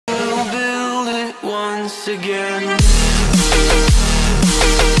once again.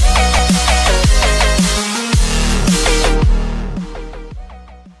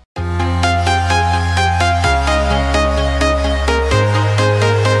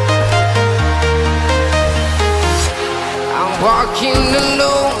 Walking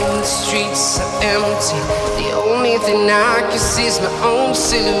alone, the streets are empty. The only thing I can see is my own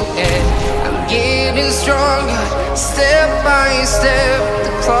silhouette. I'm getting stronger, step by step.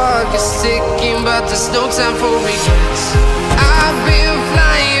 The clock is ticking, but there's no time for regrets. I've been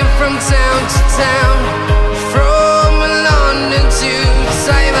flying from town to town, from London to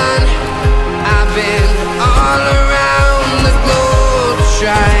Taiwan. I've been all around the globe,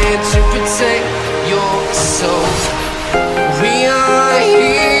 trying to protect your soul. We are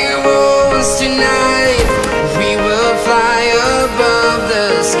heroes tonight. We will fly above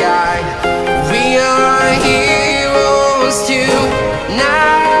the sky. We are heroes tonight.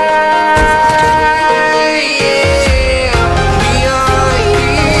 Yeah. We are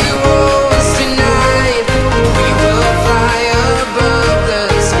heroes tonight. We will fly above the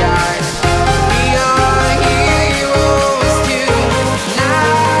sky. We are heroes tonight.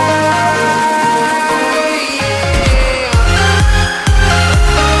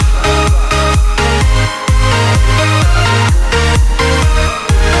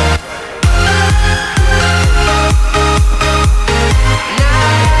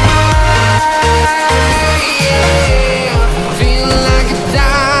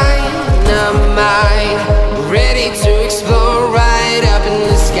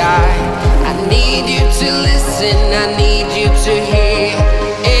 I need you to hear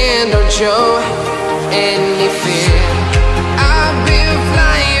and don't show any fear. I've been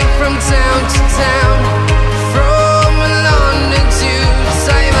flying from town to town, from London to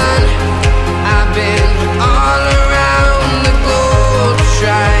Taiwan. I've been all around the globe,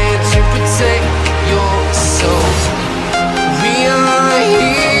 trying to protect your soul. We are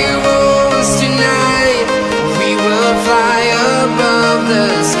heroes tonight. We will fly above the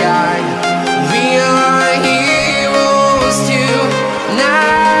sky. We are heroes tonight.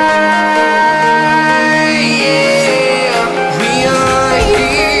 Yeah. We are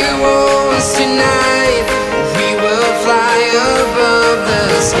heroes tonight. We will fly above the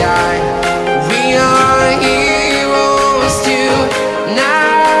sky. We are heroes tonight.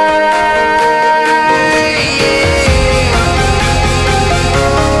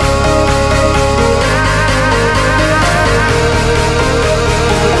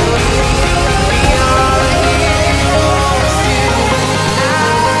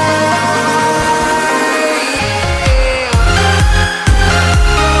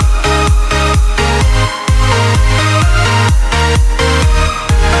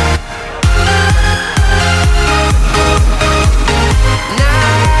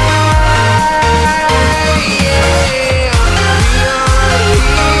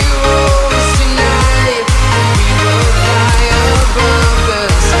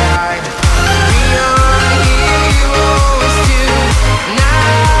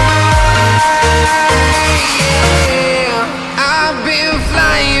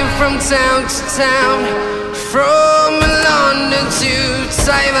 From town to town, from London to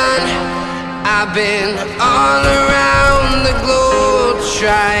Taiwan. I've been all around the globe,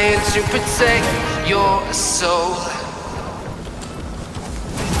 trying to protect your soul.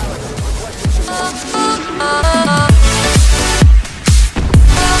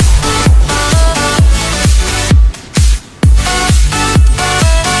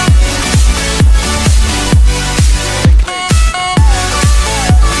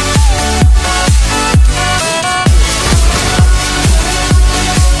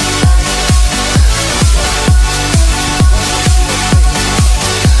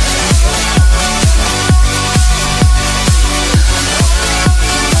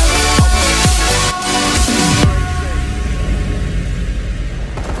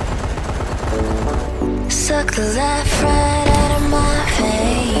 Suck the life right out of my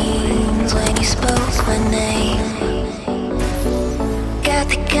veins when you spoke my name. Got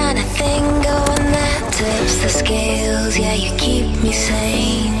the kind of thing going that tips the scales. Yeah, you keep me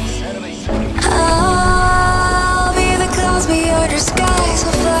sane. I'll be the clouds beyond your skies.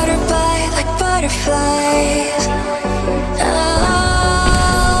 We'll flutter by like butterflies.